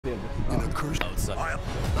in a cursed outside.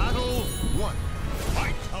 Battle 1.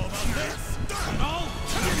 Fight! How about this? No!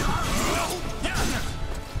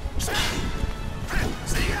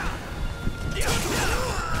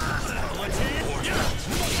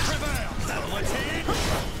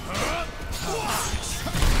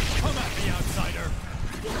 Come at me, outsider!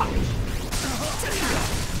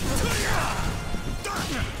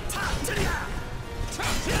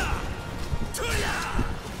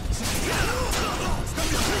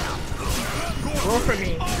 Go for me.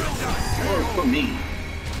 Go for me.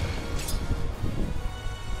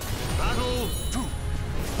 Battle 2.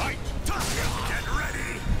 Fight! Get ready!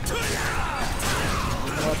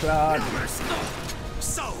 Oh god.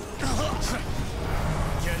 So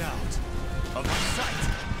get out of my sight.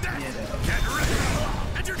 Get ready!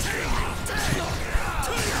 Entertain me!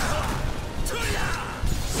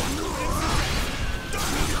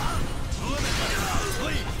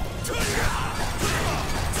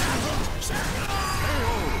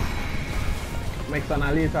 Make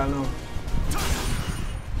Sanalisa no.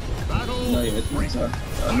 No, yet, sir.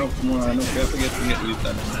 Enough more, enough. You forget to get with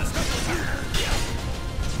that.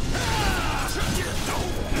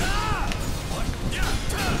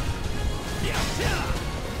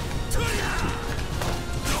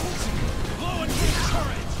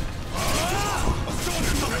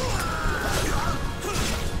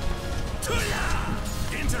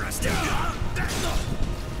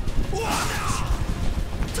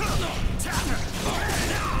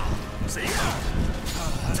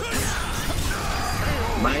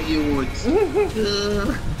 My youth.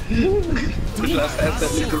 Last time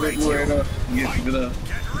that little bit more enough. Get to the.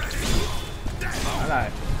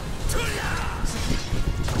 Alright.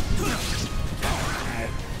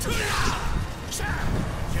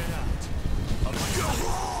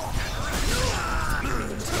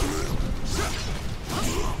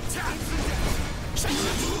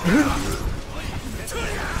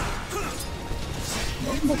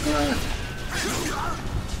 Oh my god.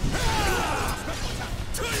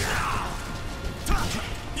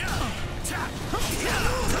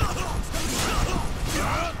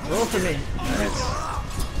 Go for me. Nice.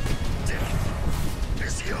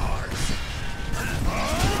 It's yours.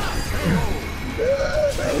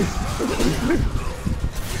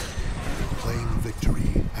 Claim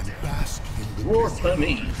victory and bask in the War for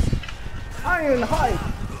me. Iron Height.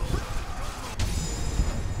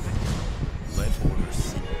 Let orders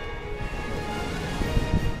see.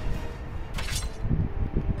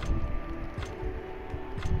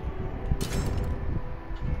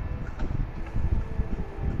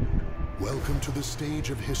 Welcome to the stage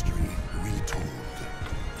of history retold.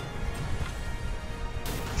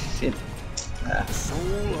 Shit. Ah.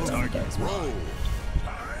 Soul of targets roll.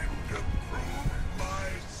 Time to prove my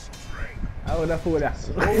strength. I would have fooled that.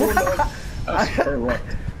 That's for what?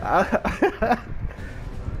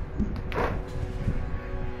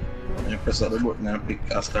 You press the button and pick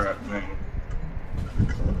Astaroth, man.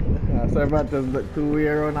 So about the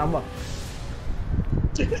 2-year number.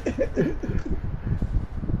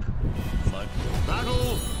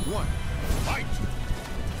 Battle 1. Fight!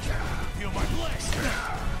 Feel my blade!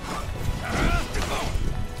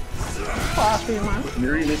 Party man. You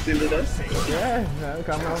really still do that? Yeah, that'll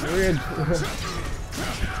come out weird. Nice.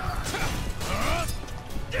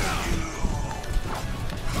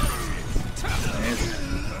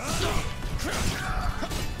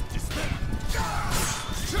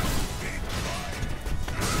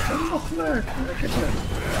 Oh, look at that.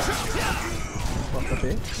 What's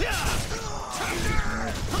okay?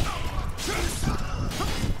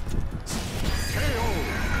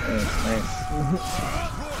 Nice.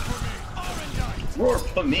 War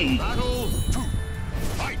for me. Battle 2.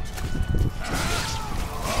 Fight!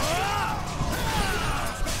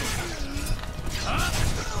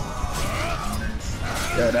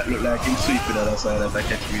 Yeah, that looked like him sweeping the other side as I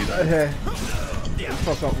catch you there. Okay.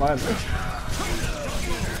 Fuck up man.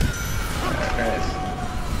 Nice.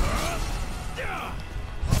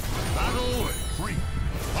 Battle 3.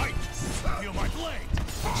 Fight! Feel my blade!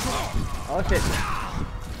 Oh shit.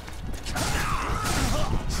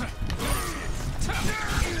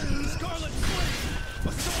 Scarlet Flame!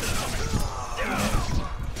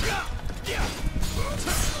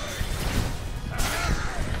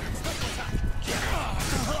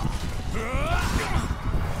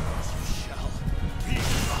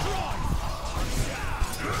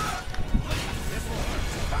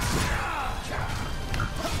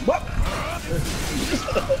 What?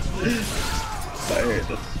 Sorry,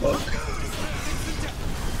 the fuck?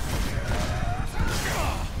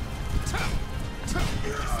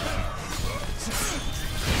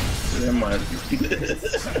 Yeah, man.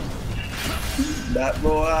 That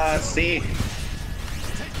boy, see.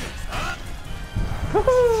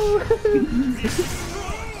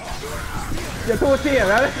 You're too serious,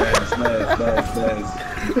 man. Nice.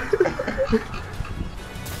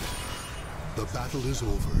 The battle is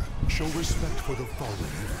over. Show respect for the fallen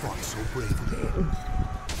who fought so bravely.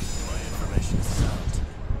 My information is sound.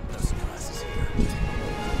 No surprises here.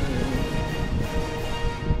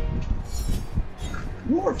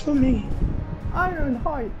 More for me. Iron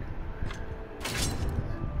Height.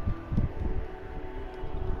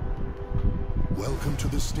 Welcome to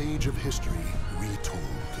the stage of history retold.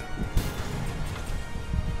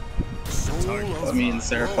 I mean,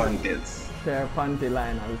 Seraphantes. Seraphanti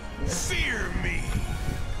liners. Fear me.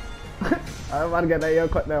 Man get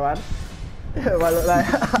that cut there, man. Man look like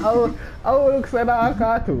I look like a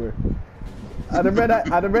cartoon. And the brother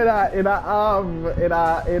in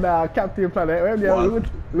a Captain Planet when you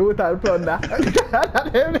loot and plunder. The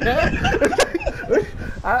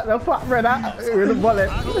fat brother with the bullet.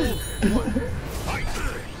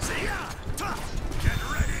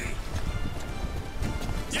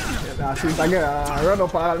 Nah, since I get run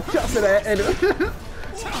up and chop to the head.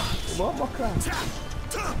 What fuck that?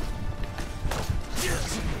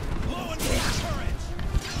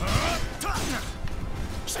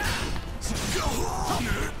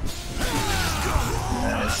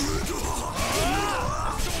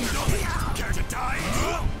 Care to die?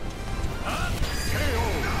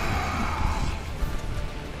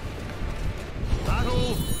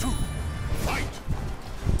 Battle 2. Fight.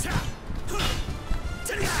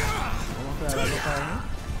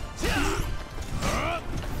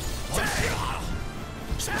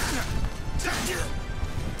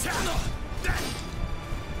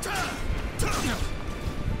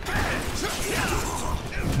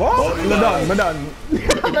 We're done. I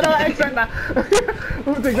don't expect that.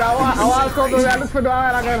 Who thinks I want to come to that for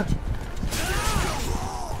the again?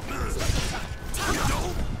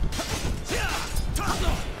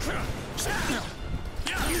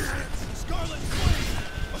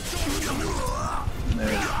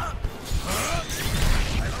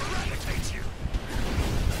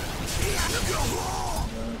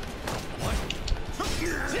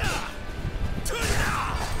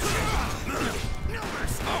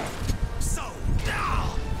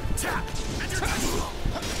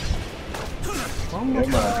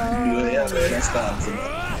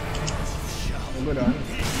 Good on.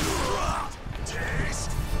 Taste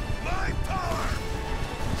my power.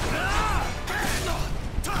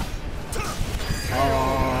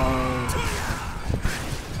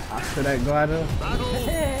 After that, go ahead.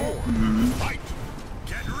 Fight.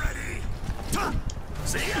 Get ready.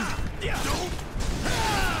 See ya. Yeah.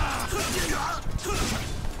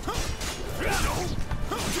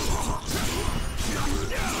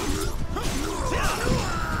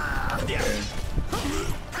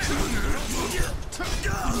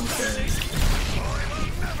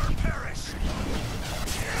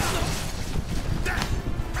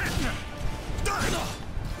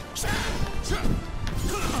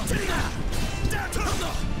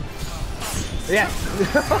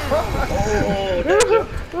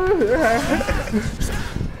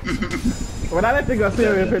 When I let it go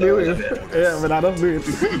serious anyways. Yeah, but I don't do it.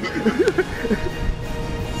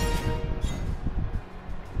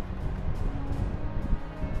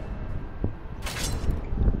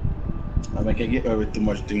 I can get away with too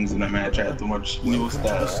much things and I might try too much new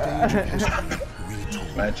stuff.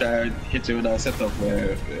 I try to hit you with a setup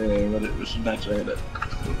where we should not try that.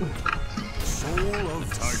 Soul of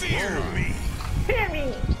Fear me. Fear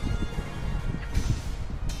me.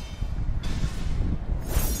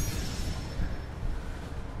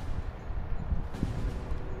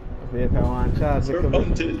 If I want to charge it,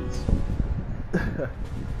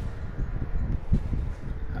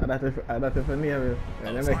 I don't if I near you.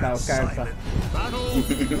 And then make our character. Battle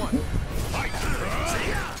 1. Fight.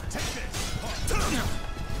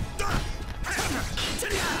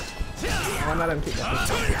 One of them kick that.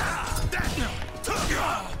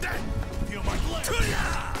 Feel my blade.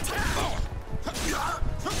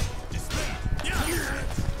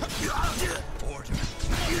 Order.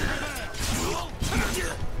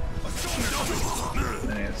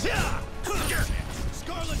 Nice.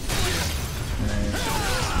 Scarlet.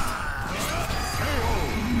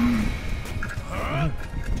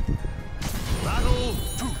 Battle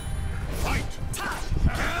 2. Fight.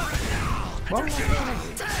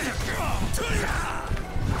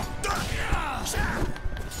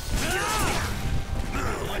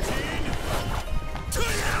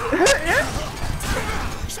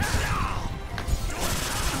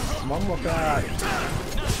 One more guy.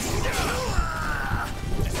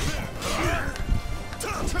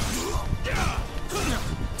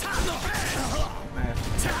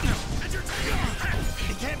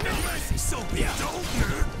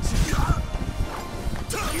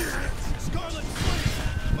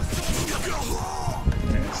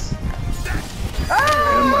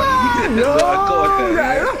 Yo!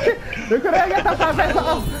 Look at that, get that face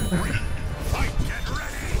off! Fight, get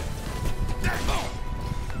ready!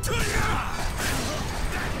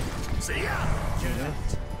 See ya! Get out!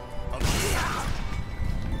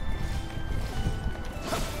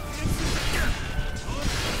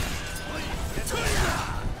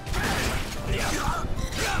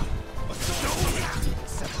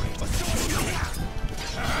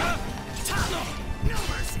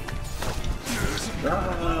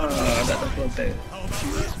 That's what I'm saying.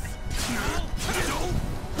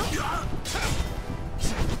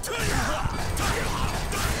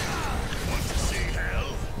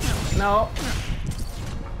 No.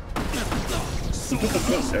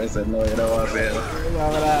 I said no, you don't want to say it.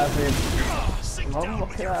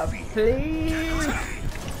 Please.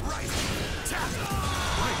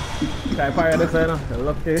 Try fire this way now.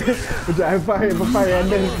 Lucky. Try fire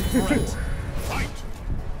this.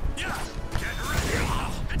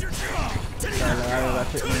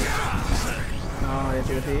 No, you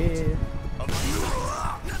see.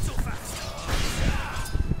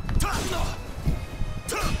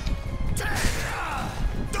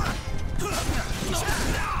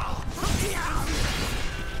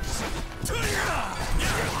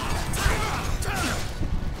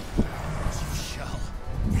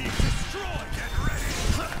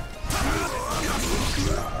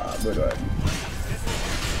 Good one.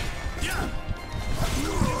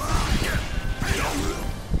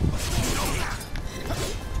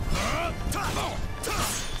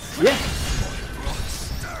 Yeah.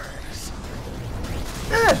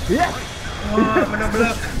 Yeah. Oh, I'm gonna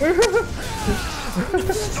block.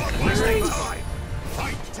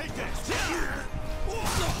 Fight, take that.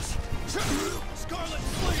 Scarlet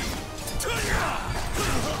Flame.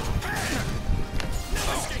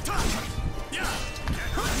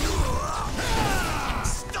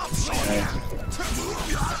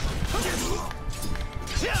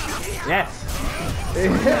 Yes. Nice.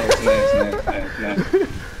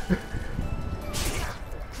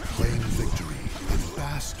 Claim victory and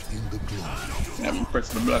bask in the glory. I'm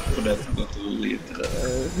pressing the block for that to go to the lead.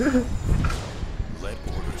 Let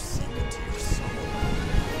order seep into your soul.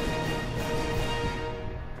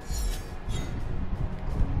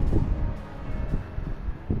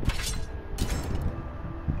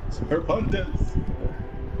 Serpentance.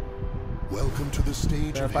 Welcome to the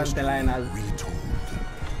stage of history retold.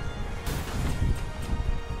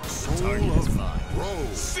 Soul of Rome.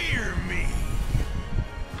 Fear me.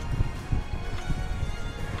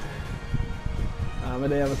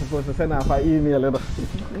 I'm supposed to send off an email.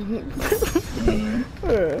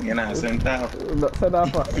 You're not sent off. Send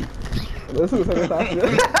off. Let's send it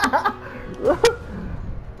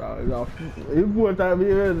off.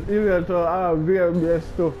 Important email to VMBS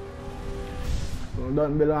too. So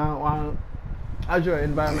don't belong on Azure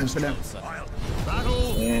environment for them.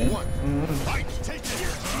 Battle one. Fight, take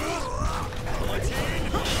it.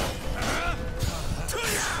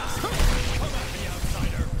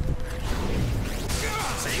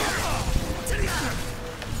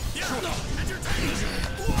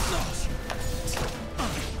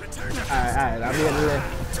 Alright, I'll be in there.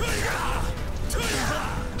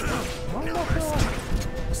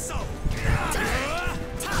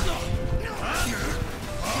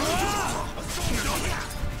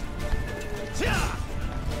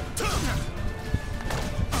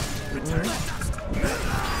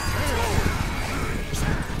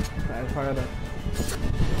 Fire.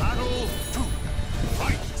 Battle two.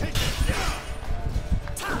 Fight, take it.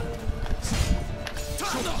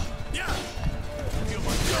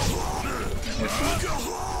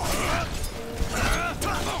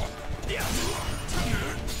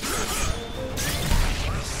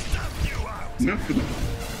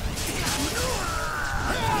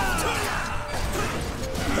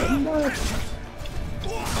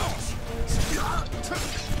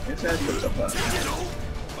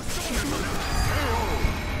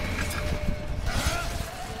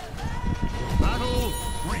 Battle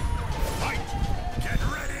three. Fight. Get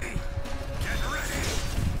ready. Get ready.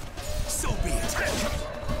 So be it.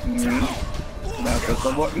 Now press the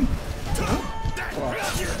button.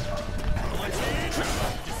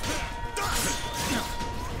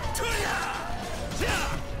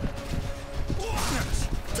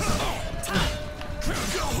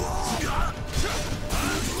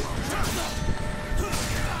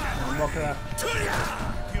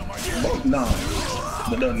 No,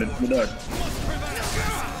 we're done.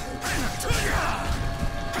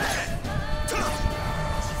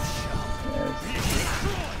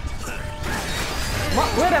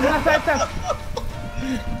 Wait a minute, side step.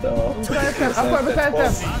 No. Side step. Up side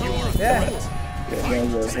step. Yeah.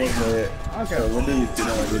 Okay. So we're doing it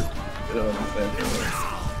now. You know what I'm saying?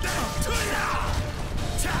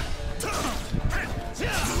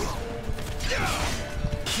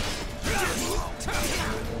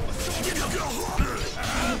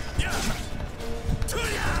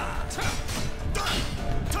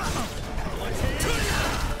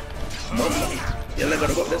 Yeah,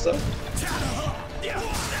 let go this up.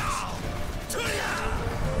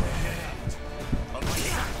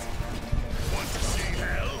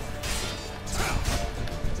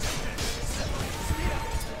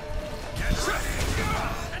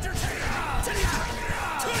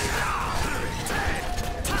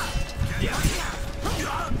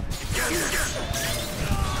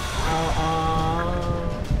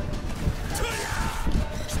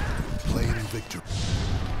 Claim victory.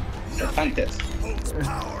 Contest.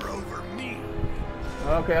 Power over me.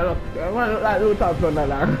 Okay, look. I want to like do top on that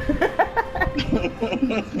now.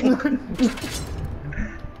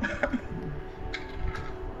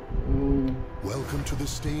 Welcome to the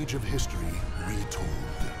stage of history retold.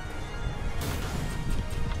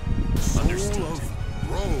 Soul of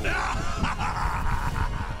Rome.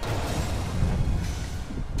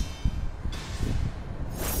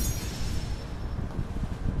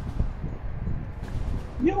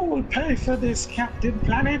 You will pay for this, Captain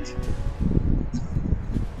Planet.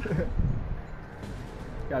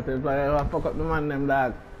 Captain Planet, I fuck up the man them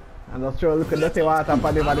dog. And just show look at dirty water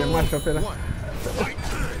for the body mash up, you know. Fight.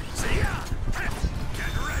 See ya.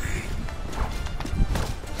 Get ready.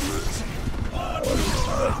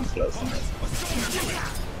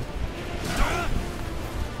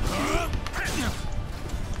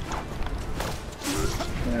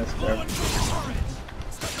 That's fair.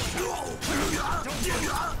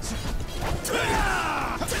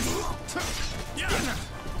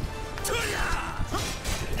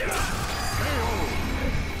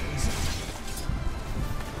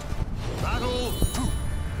 Battle.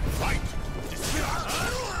 Fight. Despair.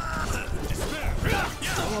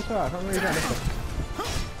 Oh my god, how many got this?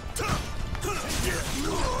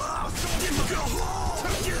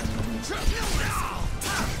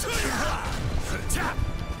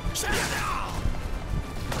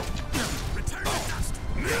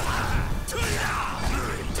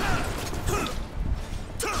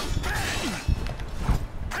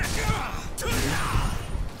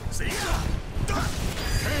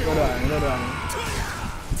 Go down.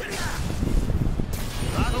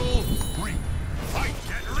 Battle 3. Fight.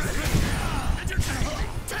 Get ready.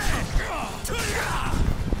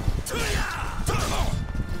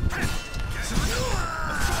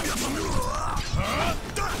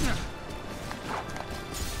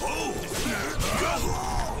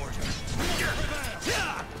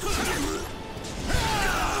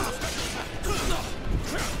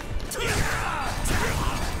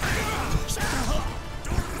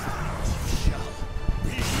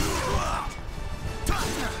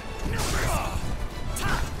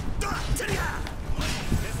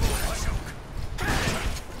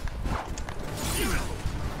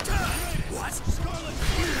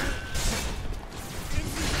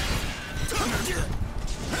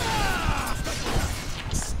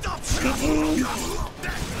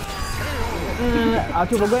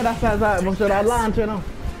 Anjupang gue dah selesai, musuh dah launch, you know.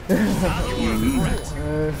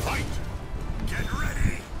 Fight. Get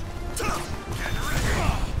ready.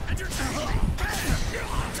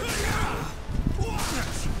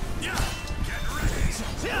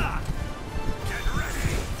 Get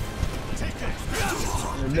ready. Take it.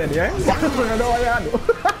 Dead, yeah?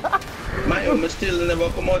 My still never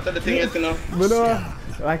come out of the thing yet, you know. Betul.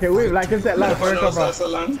 Like a whip, like a set like for a couple. So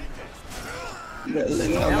long.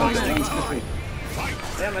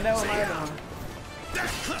 Yeah, but that was my other one.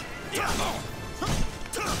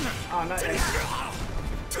 Oh, not yet.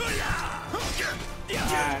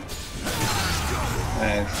 Alright.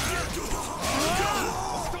 Nice.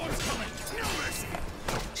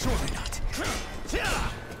 Surely not.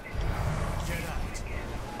 Get out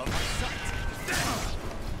of my sight. Get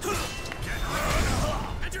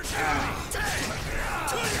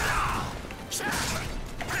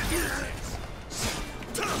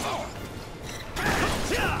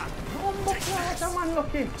Someone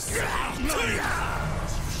looking. You shall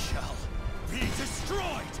be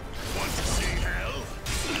destroyed. Want to see hell?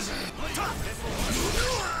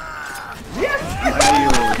 Yes! Ayo,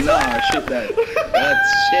 nah, shit that. That's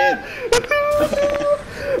shit.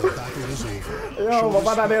 The battle is over. Yo,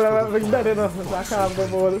 bapak tadi lewat ringdan itu. Sakam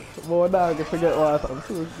tuh mau dah kita get wasan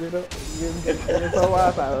sus gitu. Game so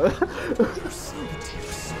wasan.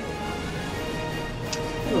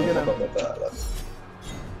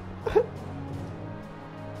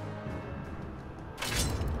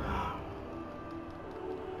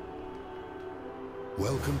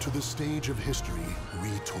 Welcome to the stage of history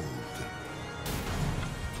retold.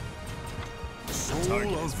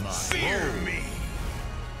 Soul of fear me.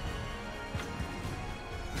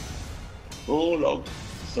 Soul of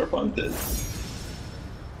Serpentis.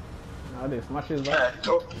 Now this smash is back.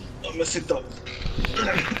 Oh, I'm gonna sit up.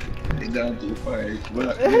 It's down to 5. We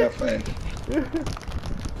are 5.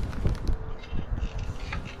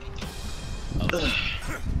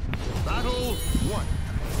 Battle 1.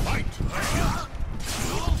 Fight!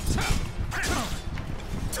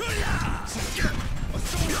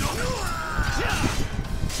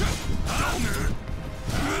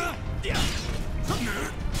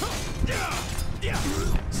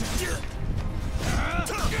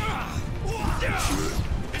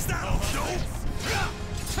 Is that all? No!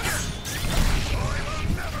 I will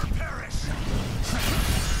never perish!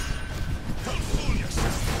 Don't fool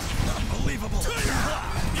yourself! Unbelievable!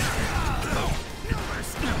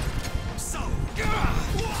 So,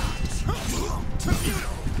 watch! You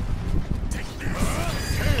take this!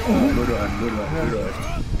 Good one.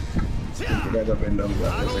 Get up and down.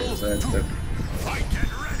 Fight! Get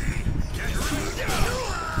ready! Get ready!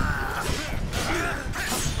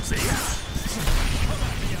 See ya! Come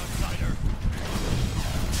at me, outsider!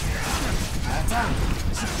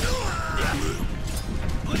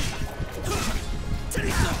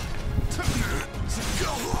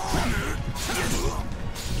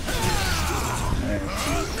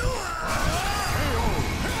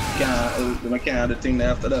 I can't do the thing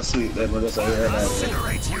after that sweep that was just a realize.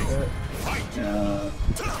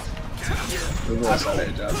 Reverse on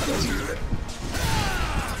edge after that sweep.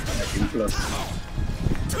 Like in plus.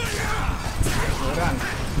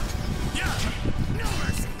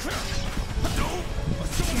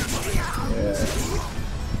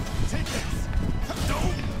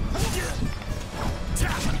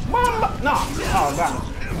 Mamba! No! Oh, damn.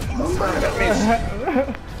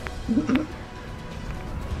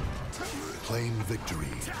 Claim victory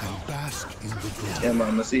and bask in the glory. Yeah,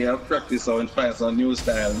 man, I see I practice how and find some new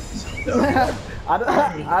style. I don't know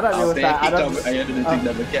I didn't think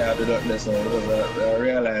that the car did that, so I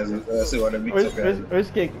realized it. I see what I mix up.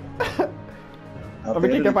 Which kick? After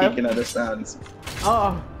kicking at the stands.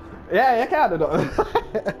 Oh, yeah, you can't do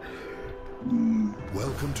that.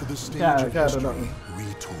 Welcome to the stage Yeah, of yeah, history no.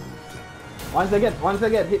 retold. Once I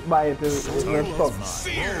get hit by it, you're stuck.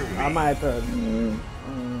 I might turn.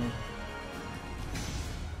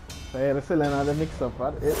 So yeah, there's still another mix-up,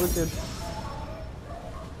 right? It was it.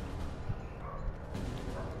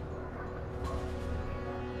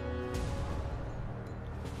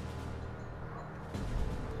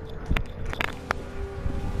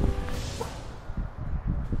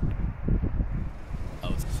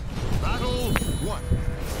 Battle 1.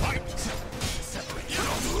 Fight!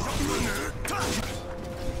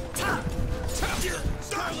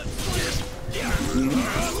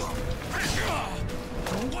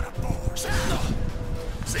 What a force!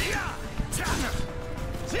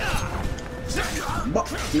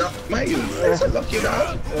 No, my you. It's a lucky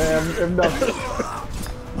dog. I'm done.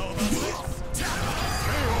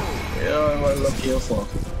 Yeah, I'm lucky as fuck.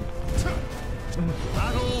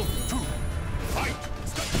 Battle 2. Fight!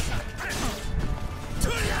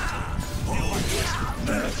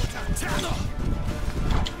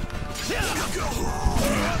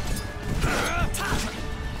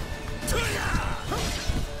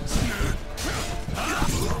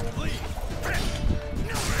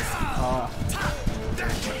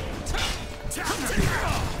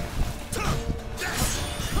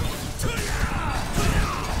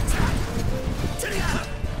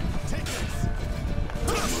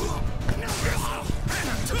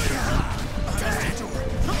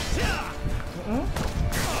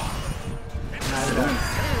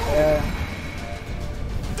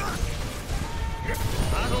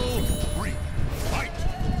 Battle 3. Fight!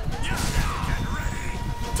 Get ready!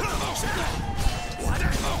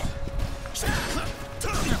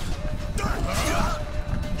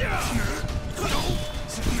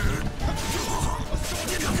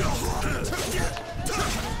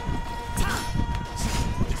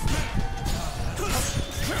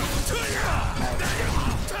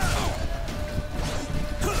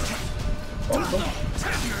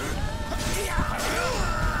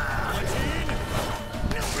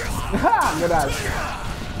 Good eye.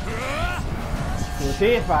 You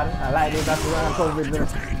see it, man? I like it. That's what I'm going with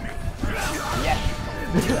this. Yes.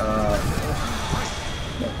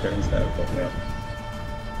 My parents have fucked me up.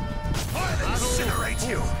 I'll incinerate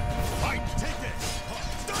you! Fight! Take this!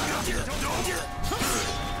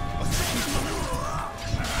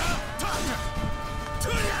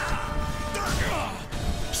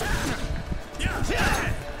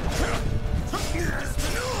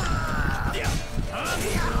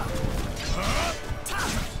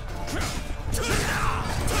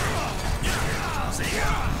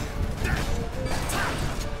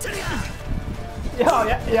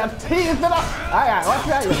 Jag teasar då! Aj, vad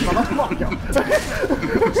säger jag? Vad smakar jag?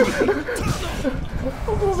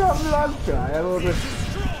 Och så blir jag blanka. Jag råder.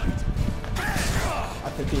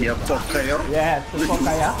 Jag pockar jag. Yes,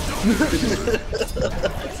 pockar jag.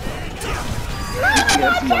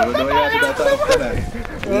 Yes, man. Då gör jag det efter det.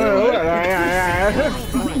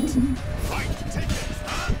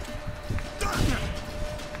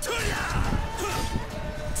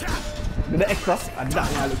 Det är extra. Ja, den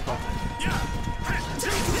är lite bra.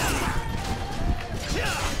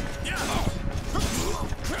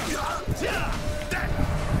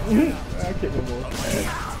 Jag kickar bort.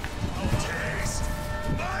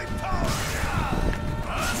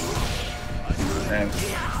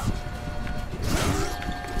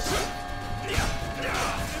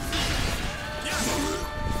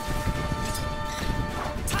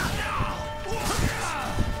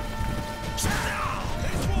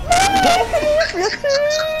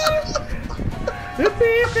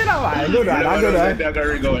 Good one, I'm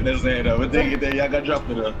gonna go in this day though, but then you gotta drop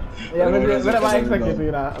it though. Yeah, but I expect you to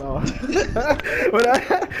do that. No.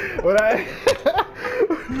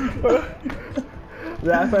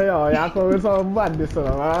 Jag säger jag kommer som bandis så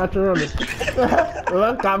jag tror det.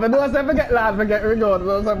 Kan men du har sen forget lad forget we go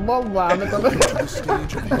så så bomba med så.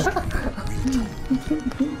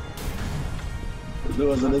 Det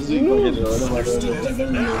var så det sykt mycket då. Det var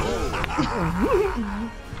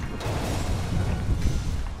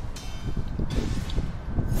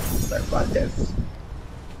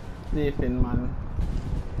det är fin man.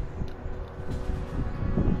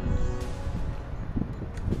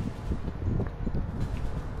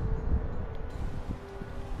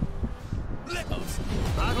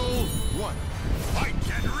 Battle 1. Fight,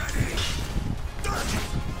 get ready.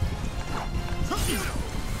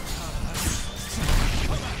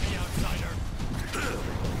 Come at me, outsider.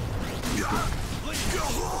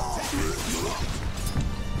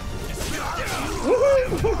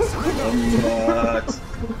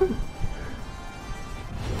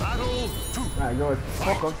 Battle 2. Nej, gå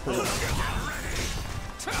fuck off.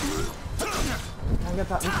 Jag kan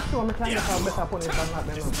ta så mycket kan jag ta bättre på ni fan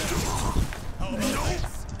den.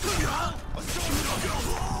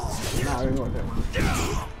 Nah, we go there.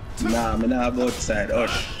 Nah, me nah both side.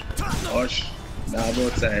 Hush. Hush. Nah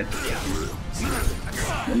both side.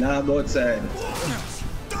 Nah both side.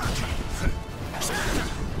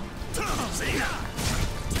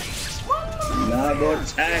 Nah both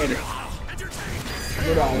side.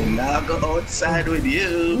 Nah go outside with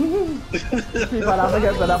you. People have to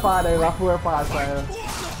get to the part they were 4 parts.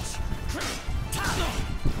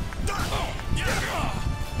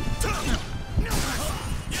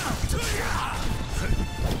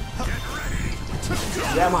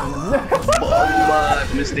 Yeah, man.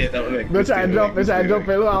 Mistake that way. They try to jump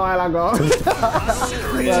a little while ago.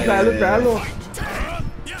 They try to look at look.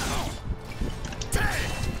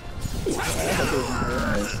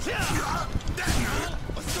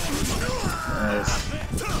 Nice.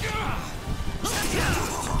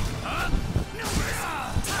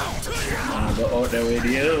 I'll go out there with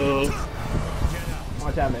you.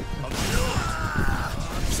 Watch out, man.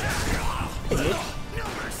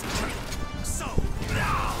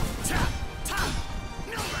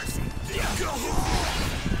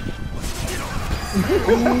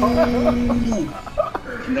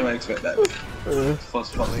 Never expect that.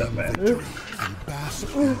 First fuck that man.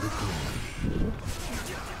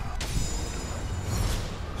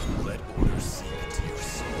 Let order sink into your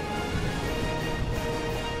soul.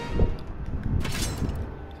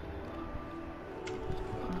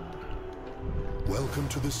 Welcome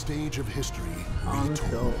to the stage of history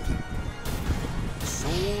retold.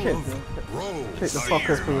 Soul of Rose. Take the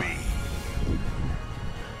fucker through.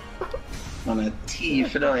 Man, a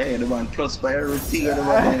thief, you know, hey, the man plus by everything.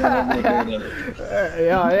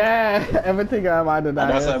 Yeah, everything I'm under that.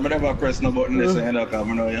 That's why I never press no button this end up, I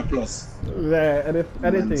know you're plus. Yeah,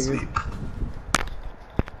 anything.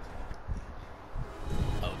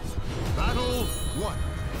 Battle 1.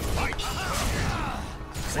 Fight.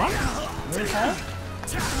 What? Okay.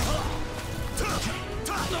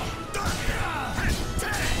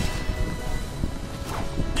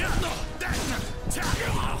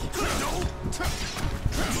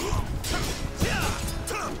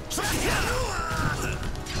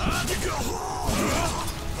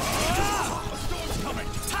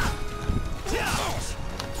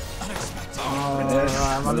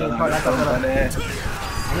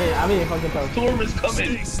 I mean, forget the storm is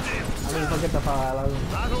coming. Forget the fire.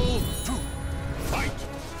 Battle 2. Fight.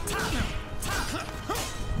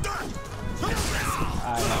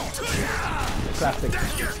 Classic.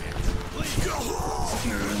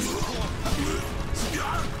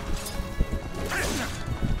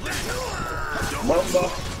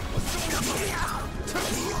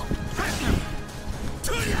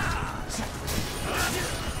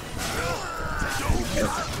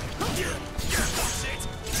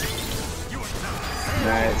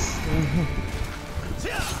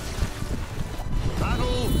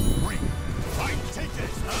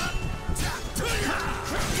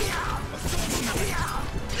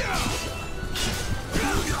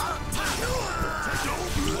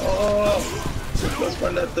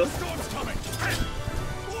 too?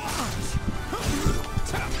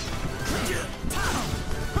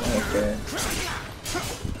 Okay.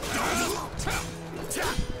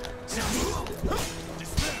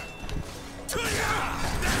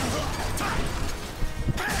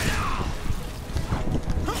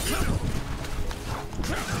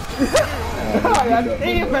 Jag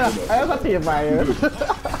skriver! Jag sa till mig ju.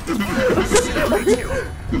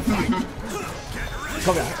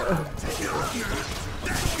 Kom igen.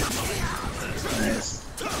 Nice.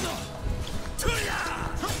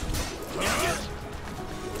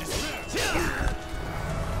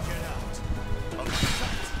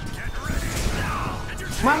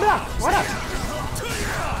 Manda! What up?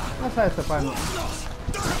 Masa itu pan?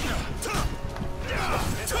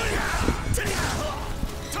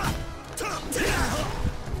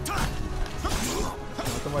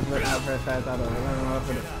 Buat apa saya taruh?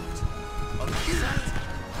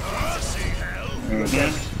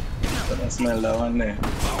 I smell that one there.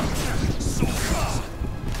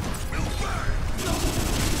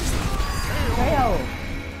 KO.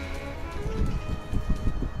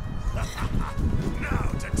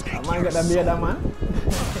 Aman gak ada biar aman?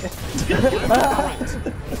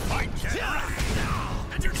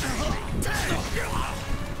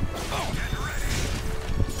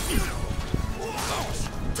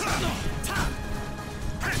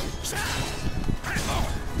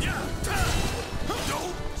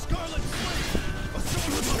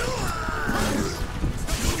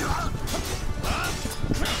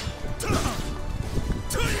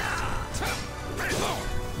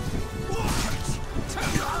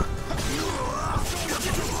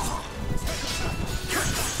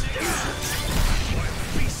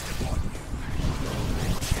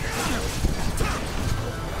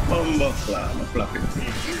 I'm flop it.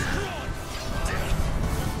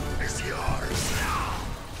 It's yours now.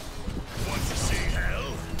 Want to see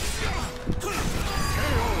hell?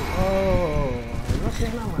 Oh, masih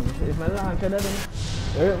naman. Ismail ke dah ni.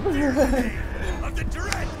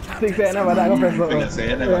 Six saya nak pada aku preso.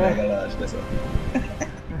 Saya nak pada kalau preso.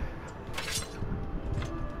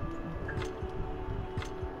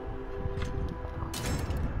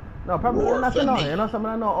 No, probably nothing on. You know,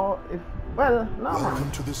 someone know. Well, no man. Welcome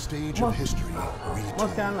to the stage of history.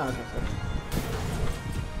 Most can launch.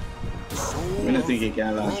 I don't think he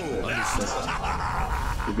can launch.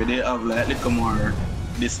 If they have like little more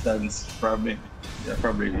distance, probably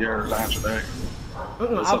your launch there.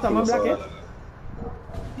 After my bracket.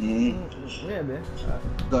 Maybe.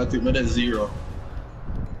 Got it with a 0.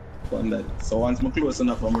 On that. So once I'm close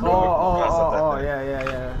enough, I'm going to pass it.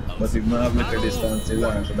 Yeah. But if I have little distance, the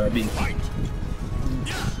launch should have been.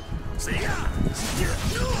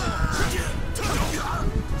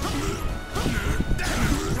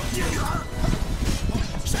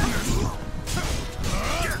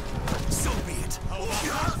 So be it.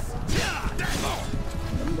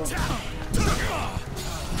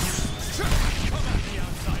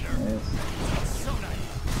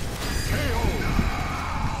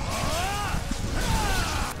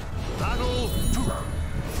 Battle to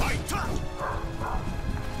fight.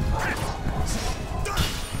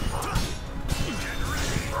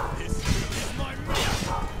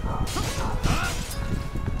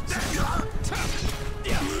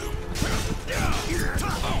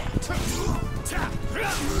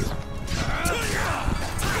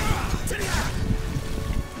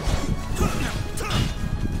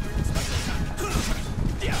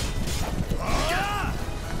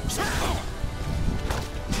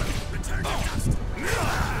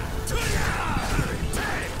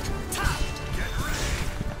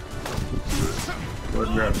 Good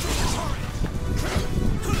grab.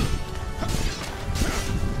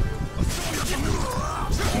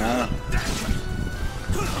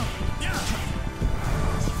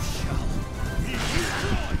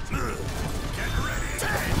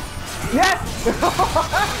 Yes!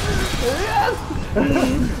 Yes!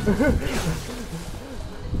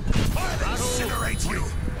 Incinerate you!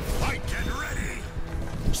 Fight, get ready!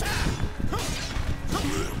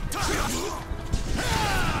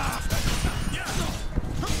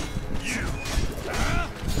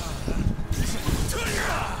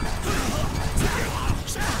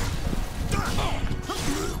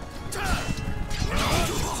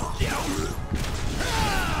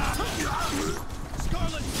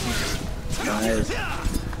 Nice.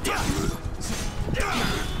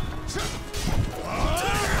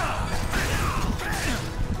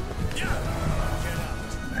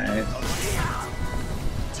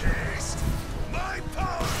 Taste my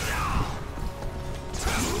power!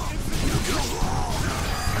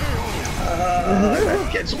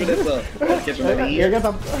 Catch me that. Catch me that. Jag kan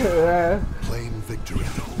ta... Claim victory. victory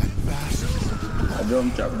and bask in the glory. I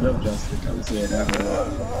jump stick, I'm saying that.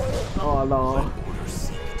 Oh no.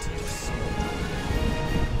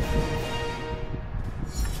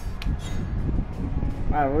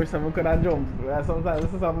 I wish someone could have jumped. Sometimes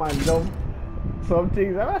this is a man jump. Some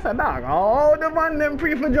things, I said, dog, oh, the man them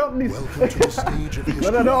prefer jump this. Welcome to the stage of history.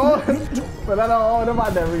 But I don't know the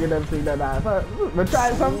man them bring them thing like that. So, but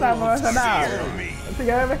try sometimes, I said, dog, I think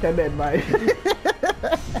I make a dead man.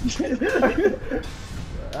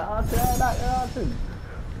 I'll say that, I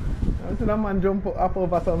see that man jump up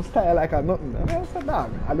over some style like a nothing. I said,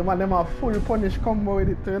 dog, and the man them have full punish combo with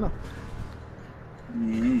it too, you know.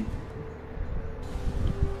 Mm-hmm.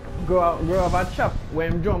 Go up and chop.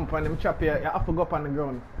 When him jump and him chop, you have to go up on the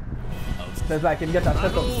ground. So it's like him get a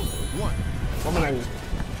setup. Come on, you.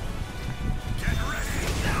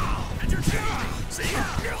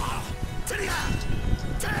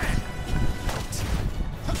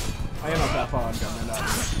 I ain't not that far, damn it.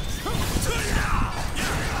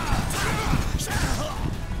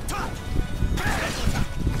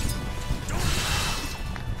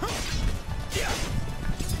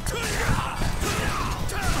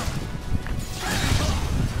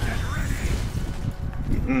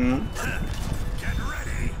 Mm-hmm. Get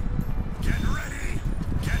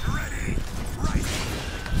ready! Right!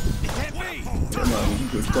 Hit me! Come on,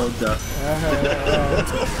 good talk that.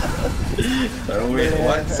 Wait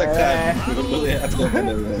 1 second. We're going to have to go there.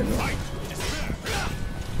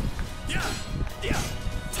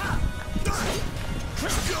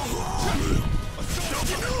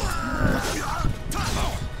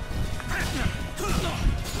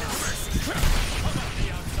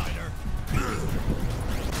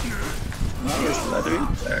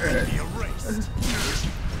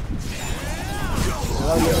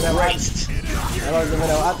 I don't give it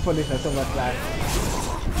out for this so much like.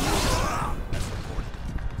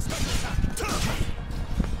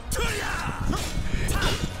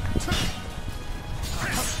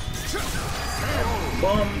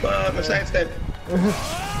 Bomba, my side step.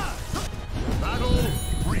 Battle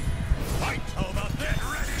 3. Fight! How about that?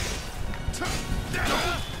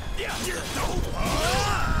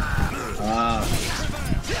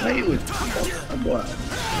 Now you would. Oh boy.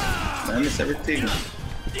 I miss everything.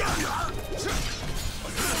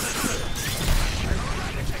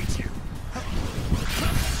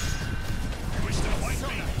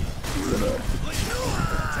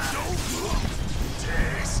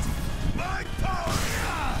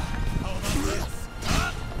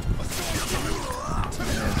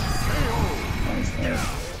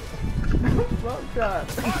 Oh God.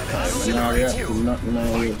 No, yeah, no.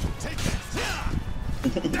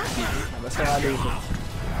 That's how I do it.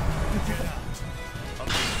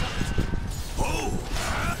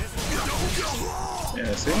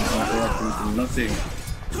 Yeah, see? I'm reacting to nothing.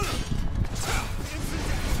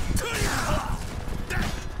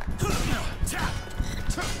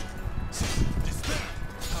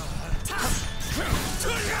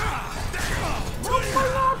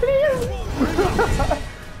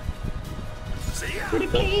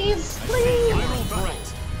 Please. Good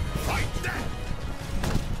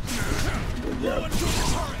job.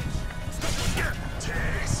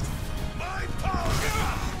 Taste my power!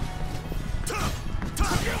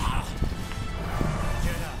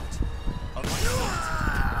 Get out of my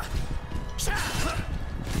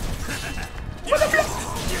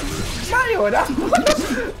Mario, that.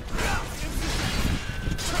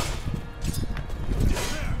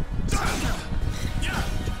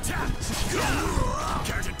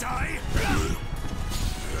 Care to die? I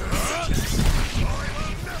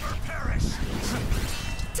will never perish!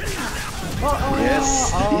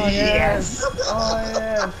 Yes. Oh yes. Oh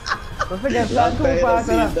yes. Don't forget that two part of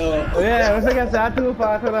that. Yeah, don't forget that two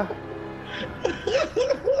part of that.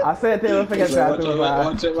 I said don't forget that two part.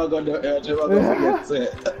 Watch him go forget say.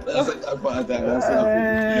 That's a part of that. That's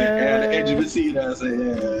and the edge of the scene, I say,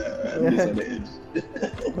 yeah, this on the edge.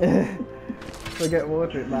 Forget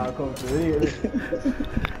about it now, come to really.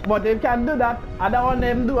 But they can do that. Other one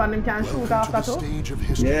them do and they can shoot after too.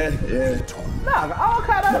 Yeah. Nah, all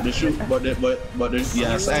kind of. But the shoot, but the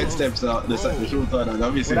yeah, side steps out. The shoot on that.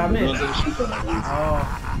 Obviously, What I mean? those are the shoot on that.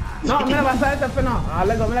 No, I never side step for now. I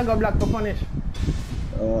let go black to punish.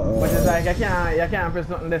 But it's like you can't press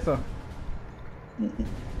nothing there so.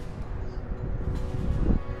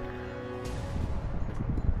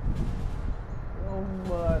 Oh,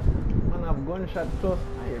 but man have gunshot close.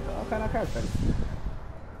 Hey, all kind of character.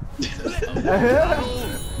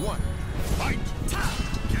 One. Fight!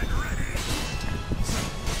 Get ready!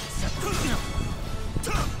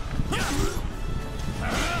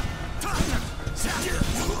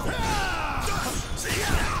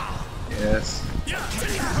 Yes.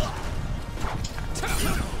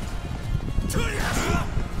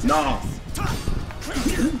 No.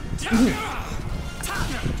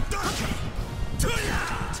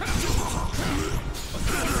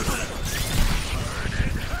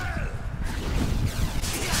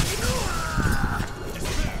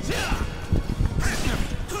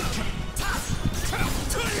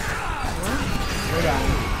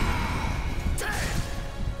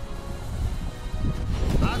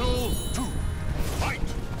 Battle 2. Fight.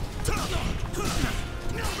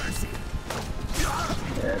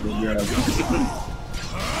 Yeah, good job.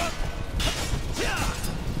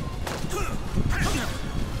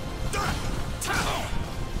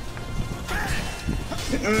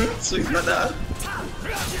 Sweet mother.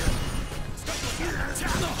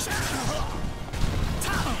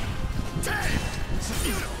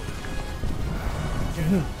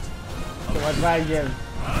 What try again?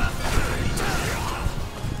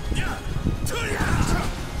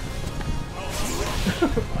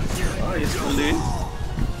 Oh, you're still doing?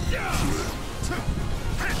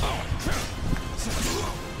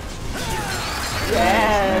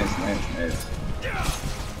 Yes. Nice.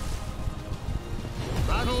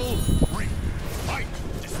 Battle 3. Fight.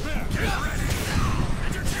 Despair. Get ready.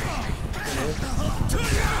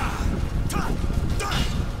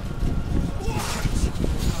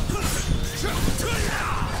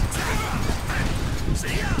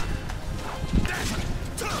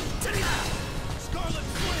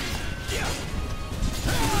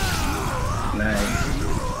 Nice.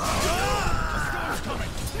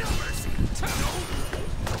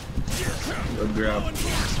 Good grab.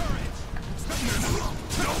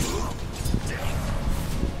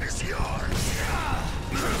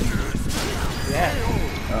 Yeah.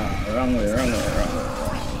 Wrong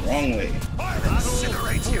way.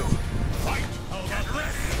 Incinerate you. Fight. Get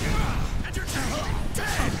ready.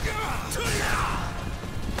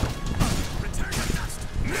 Return to dust.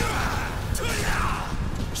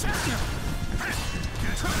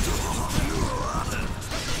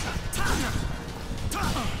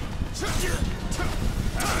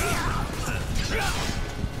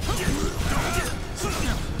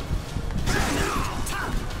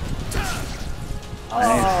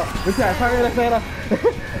 Oh, we try fire that fella.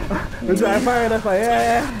 We try fire that fire.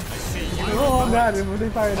 Yeah. Oh God, we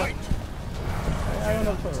did fire that. I don't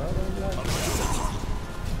know.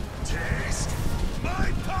 Taste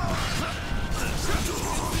my power.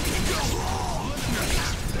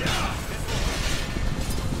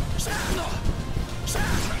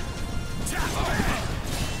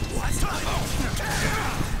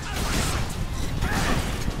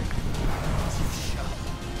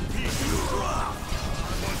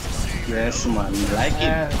 Yes, man. Like it.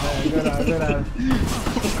 Yeah, good on.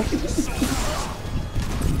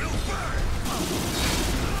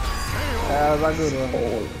 That was a good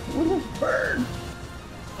one. Burn.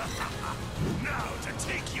 Now to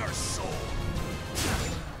take your soul.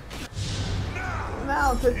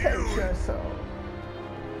 Now to take your soul.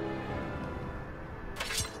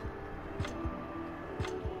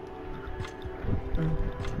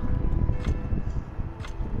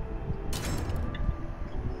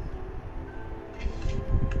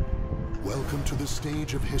 Welcome to the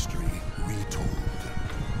stage of history retold.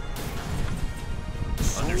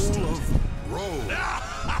 Soul of Rome.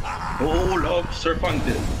 Oh, love,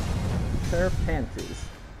 Serpentis. Serpentis.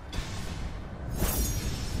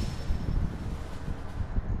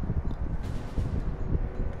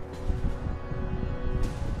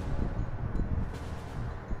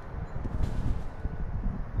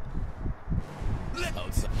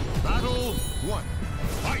 Battle 1.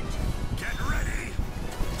 Fight. Get ready.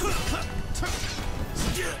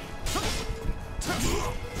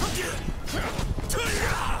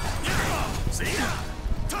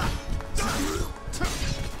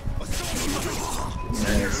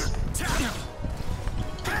 Nice.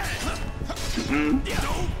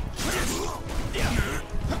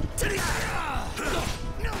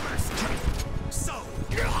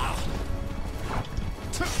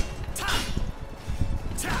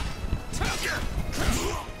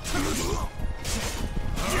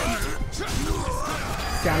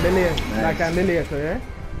 Candelier, like candelier, so yeah.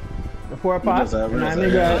 The 4 parts, Just and have then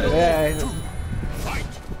it, you got, yeah.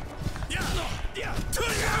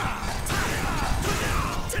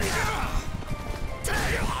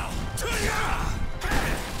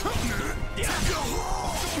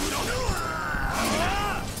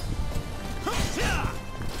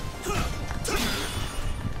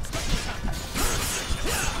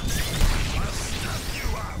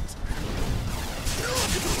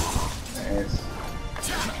 Nice.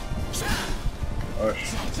 Osh.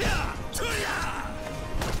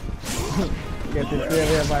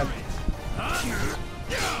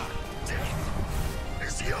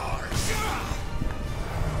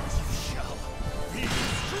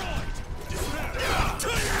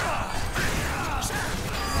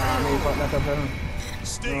 starta för den.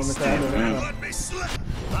 Stay still and let me slip.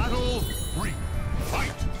 Battle 3.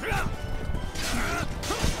 Fight. Get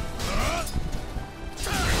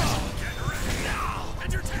ready now.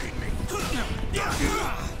 Entertain me.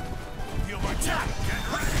 Feel my attack. Get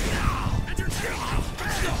ready now. Entertain me.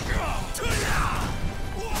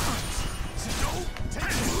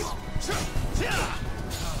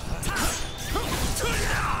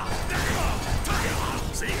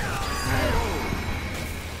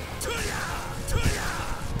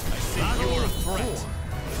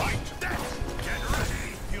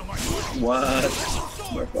 What?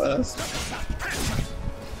 More fast.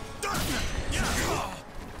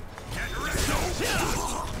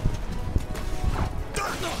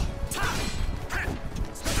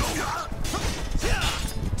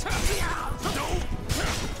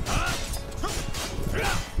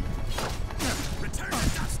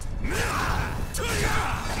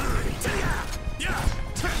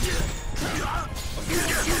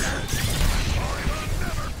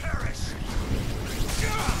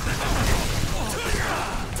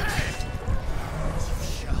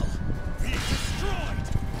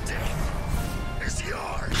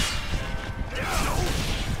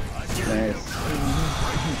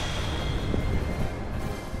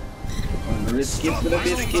 Skip with a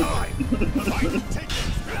biscuit.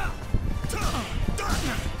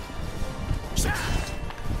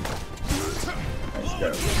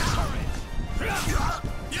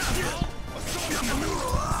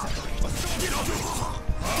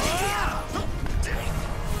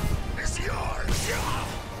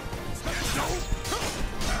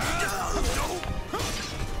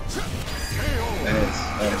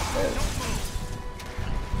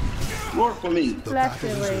 More for me. The battle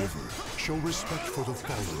is over. Show respect for the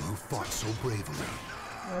fallen who fought so bravely.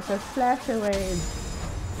 It's a flash away.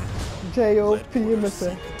 J.O.P.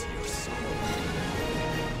 Mr.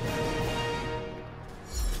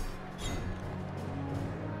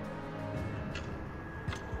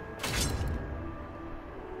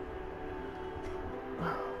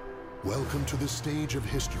 Welcome to the stage of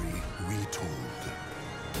history retold.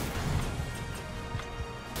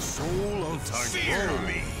 Soul of Fear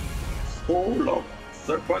me. Soul of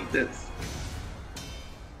Serpentes.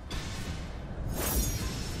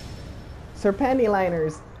 Serpenty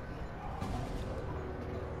liners.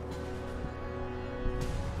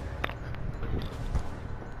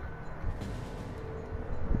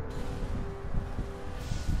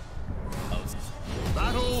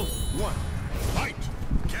 Battle 1. Fight.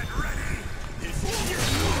 Get ready.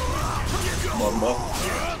 Bomba.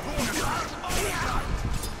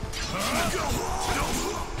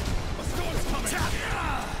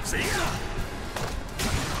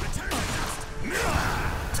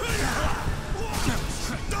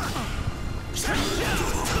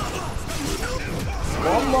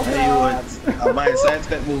 I might side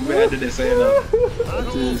step move better than this, you know.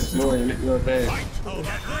 Which is more in your face.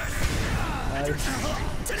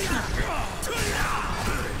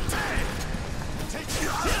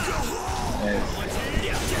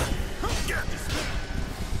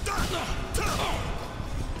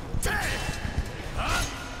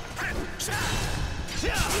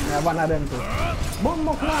 Apa nak dem tu?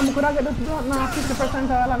 Bombok lah, muka rakyat tu nak 50%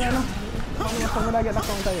 salah ni lah. Muka rakyat tak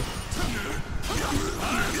kong saya.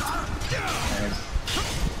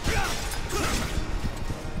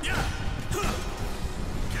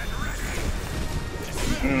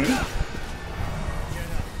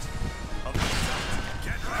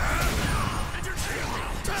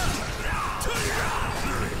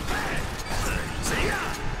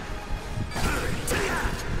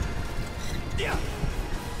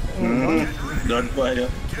 Don't fire.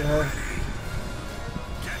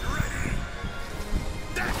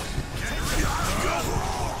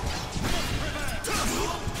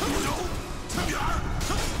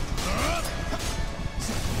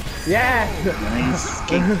 Yeah! Nice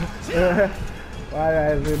kick. Why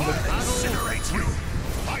I did Incinerate you.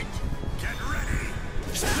 Fight. Get ready.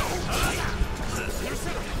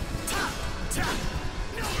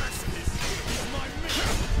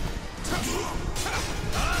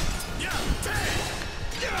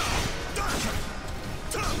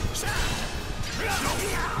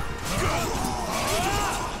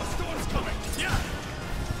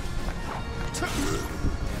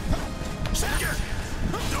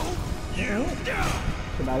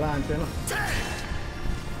 Kedalan tu lah.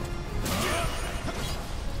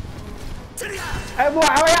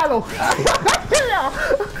 Buat apa ya lu?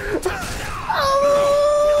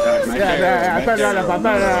 Ya, saya dah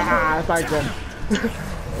patah dah. Assalamualaikum.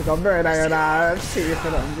 Gambar dah si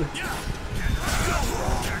sedang.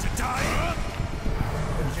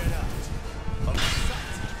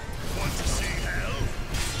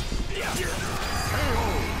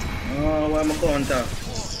 Oh, why am I counter?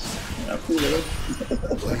 I'm cool, though.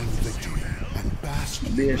 Claim victory and bask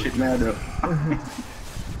in Be a shit now, though.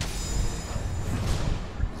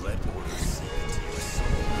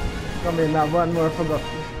 Come in, now one more forgot.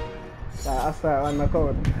 I start on the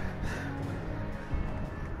code.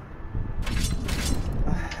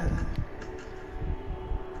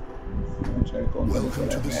 Welcome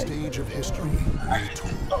to the stage of history,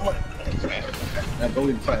 retold. I'm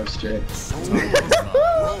going 5 straight.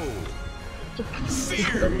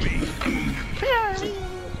 Fear me!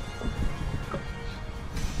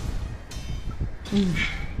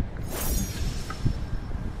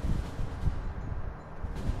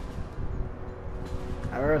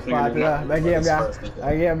 I respond to that. That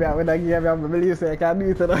game, when I gave you, I believe say I can do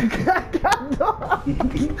it, I can't do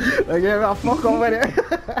it. I gave you a fuck up with it.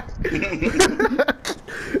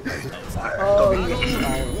 Oh,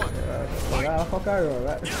 yeah, fuck I roll,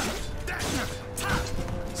 right?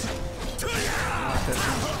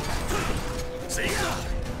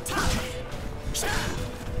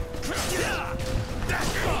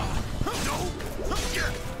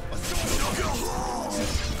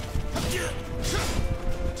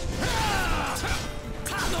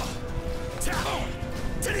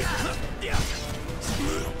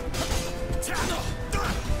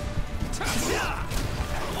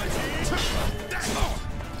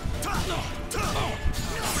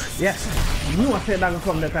 Yes, you want to say that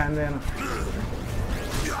from the time then.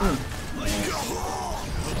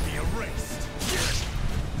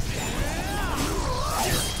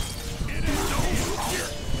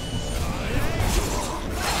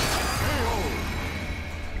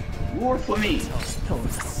 War for me.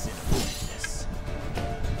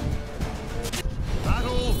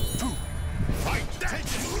 Battle 2. Fight.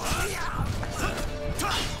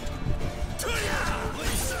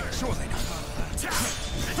 Surely not.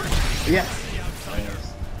 Yes.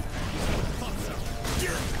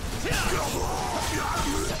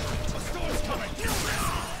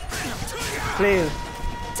 Please.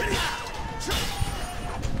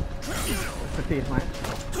 Please, man.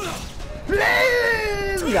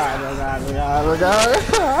 Please! God,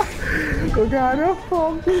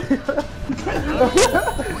 fuck you.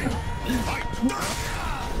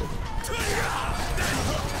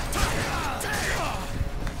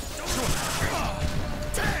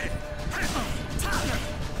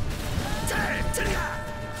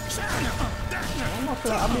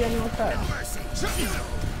 I'll be on your side.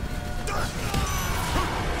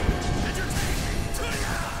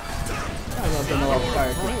 I don't know what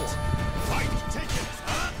fire.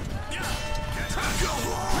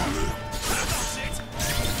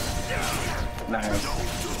 Nice.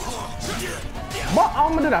 What?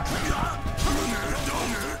 I'm gonna do that.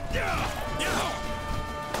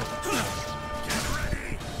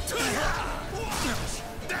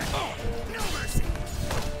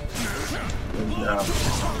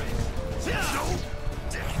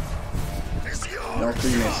 No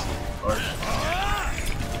freeness.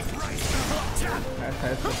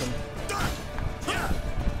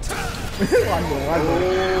 One more.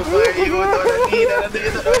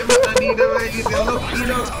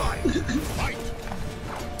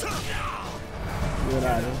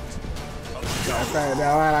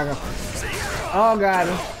 Oh God.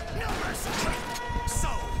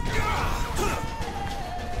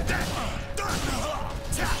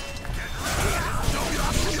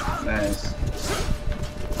 Nice.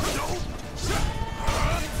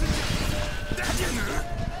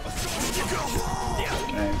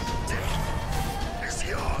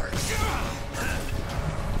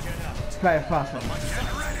 Play faster.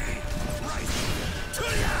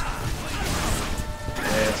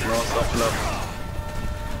 Yes, no soft love.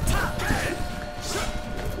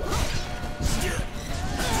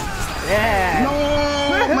 Yeah.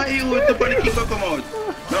 No, my heel with the body kick will come out.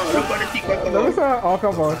 No, the body kick will come out. Oh,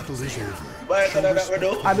 come on. Why is that we do?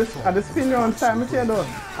 I just spin you on style,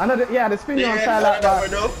 I know. Yeah, the spin you on style like that. I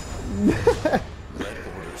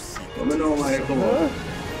know why I come out.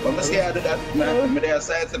 I'm scared of that, man. They are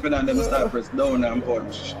side stepping and then start press down and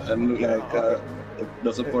punch and look like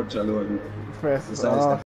there's a punch alone. Press.